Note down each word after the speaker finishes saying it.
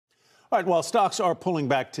All right, while stocks are pulling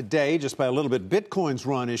back today, just by a little bit, Bitcoin's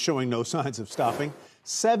run is showing no signs of stopping.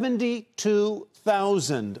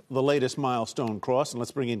 72,000, the latest milestone cross. And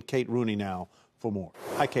let's bring in Kate Rooney now for more.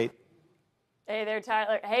 Hi, Kate. Hey there,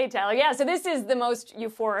 Tyler. Hey, Tyler. Yeah, so this is the most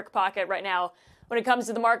euphoric pocket right now when it comes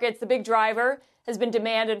to the markets. The big driver has been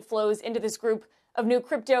demand and flows into this group of new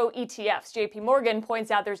crypto ETFs. JP Morgan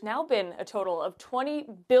points out there's now been a total of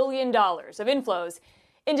 $20 billion of inflows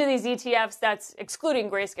into these ETFs. That's excluding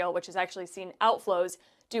Grayscale, which has actually seen outflows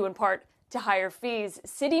due in part to higher fees.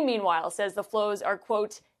 Citi, meanwhile, says the flows are,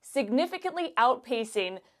 quote, significantly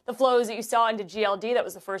outpacing the flows that you saw into GLD. That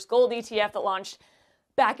was the first gold ETF that launched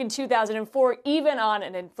back in 2004, even on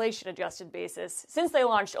an inflation-adjusted basis. Since they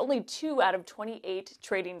launched, only 2 out of 28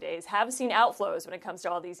 trading days have seen outflows when it comes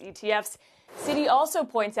to all these ETFs. Citi also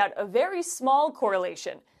points out a very small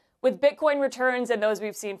correlation with Bitcoin returns and those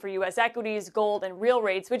we've seen for U.S. equities, gold, and real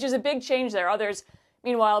rates, which is a big change there. Others,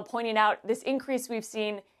 meanwhile, pointing out this increase we've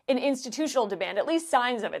seen in institutional demand, at least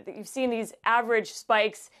signs of it, that you've seen these average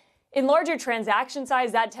spikes in larger transaction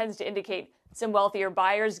size. That tends to indicate some wealthier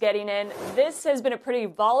buyers getting in. This has been a pretty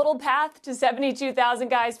volatile path to 72,000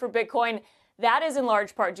 guys for Bitcoin. That is in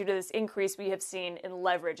large part due to this increase we have seen in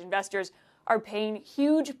leverage. Investors are paying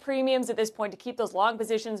huge premiums at this point to keep those long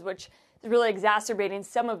positions, which is really exacerbating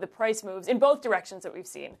some of the price moves in both directions that we've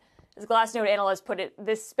seen. As Glassnode analysts put it,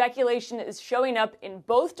 this speculation is showing up in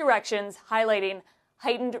both directions, highlighting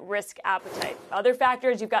heightened risk appetite. Other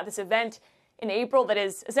factors, you've got this event in April that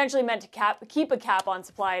is essentially meant to keep a cap on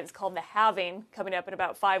supply. It's called the halving, coming up in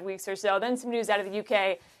about 5 weeks or so. Then some news out of the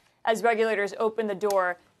UK as regulators open the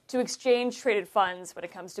door to exchange-traded funds when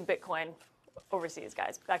it comes to Bitcoin overseas,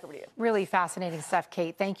 guys. Back over to you. Really fascinating stuff,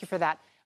 Kate. Thank you for that.